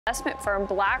investment firm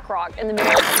Blackrock in the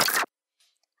middle.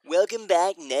 Welcome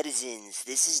back, netizens.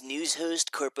 This is news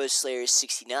host Corpo Slayer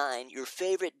 69, your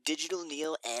favorite digital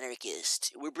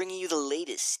neo-anarchist. We're bringing you the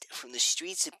latest from the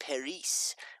streets of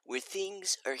Paris, where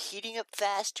things are heating up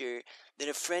faster than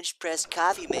a French press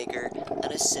coffee maker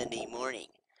on a Sunday morning.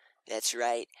 That's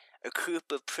right, a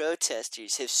group of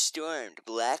protesters have stormed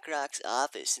Blackrock's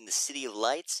office in the City of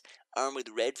Lights, armed with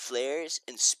red flares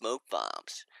and smoke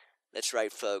bombs. That's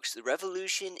right, folks, the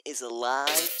revolution is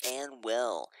alive and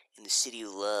well in the City of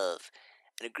Love.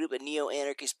 And a group of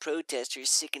neo-anarchist protesters,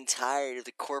 sick and tired of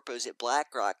the corpos at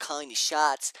Blackrock calling the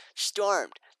shots,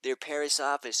 stormed their Paris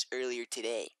office earlier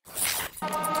today.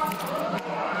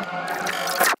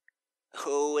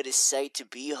 Oh, what a sight to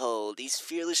behold. These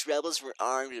fearless rebels were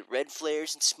armed with red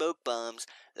flares and smoke bombs,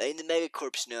 letting the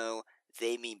megacorps know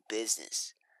they mean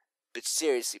business. But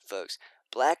seriously, folks,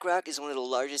 BlackRock is one of the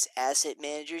largest asset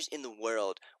managers in the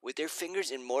world, with their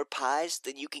fingers in more pies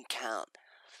than you can count.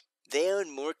 They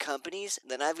own more companies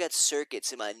than I've got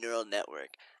circuits in my neural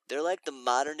network. They're like the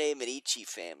modern-day Medici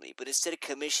family, but instead of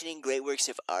commissioning great works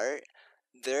of art,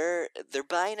 they're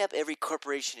buying up every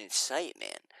corporation in sight,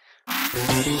 man.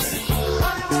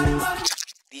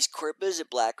 These corpos at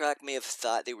BlackRock may have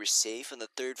thought they were safe on the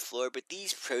third floor, but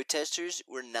these protesters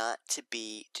were not to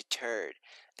be deterred.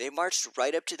 They marched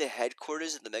right up to the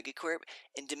headquarters of the megacorp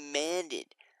and demanded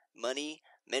money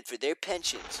meant for their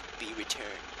pensions be returned.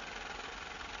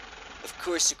 Of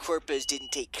course, the corpos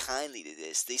didn't take kindly to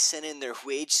this. They sent in their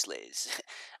wage slaves,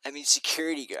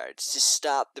 security guards, to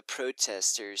stop the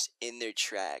protesters in their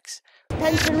tracks.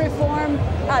 Pension reform,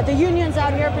 the unions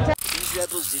out here protect. These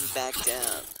rebels didn't back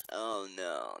down. Oh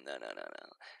no.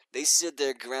 They stood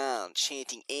their ground,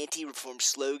 chanting anti-reform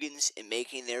slogans and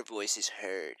making their voices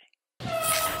heard.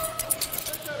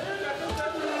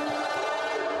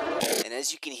 And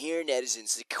as you can hear,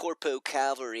 netizens, the Corpo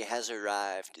cavalry has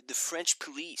arrived. The French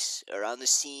police are on the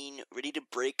scene, ready to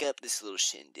break up this little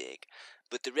shindig.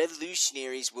 But the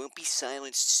revolutionaries won't be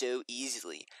silenced so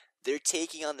easily. They're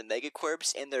taking on the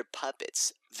megacorps and their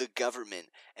puppets, the government,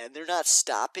 and they're not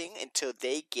stopping until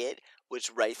they get what's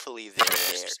rightfully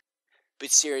theirs.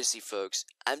 But seriously, folks,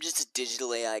 I'm just a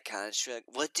digital AI construct.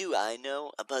 What do I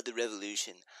know about the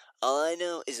revolution? All I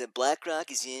know is that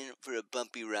BlackRock is in for a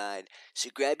bumpy ride.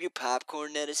 So grab your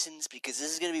popcorn, netizens, because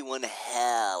this is going to be one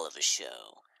hell of a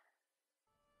show.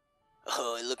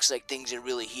 Oh, it looks like things are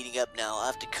really heating up now. I'll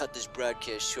have to cut this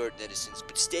broadcast short, netizens,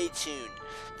 but stay tuned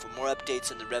for more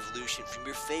updates on the revolution from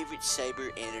your favorite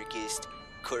cyber anarchist,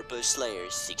 Corpo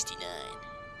Slayer 69.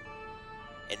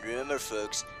 And remember,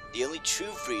 folks, the only true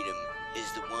freedom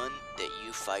is the one that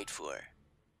you fight for.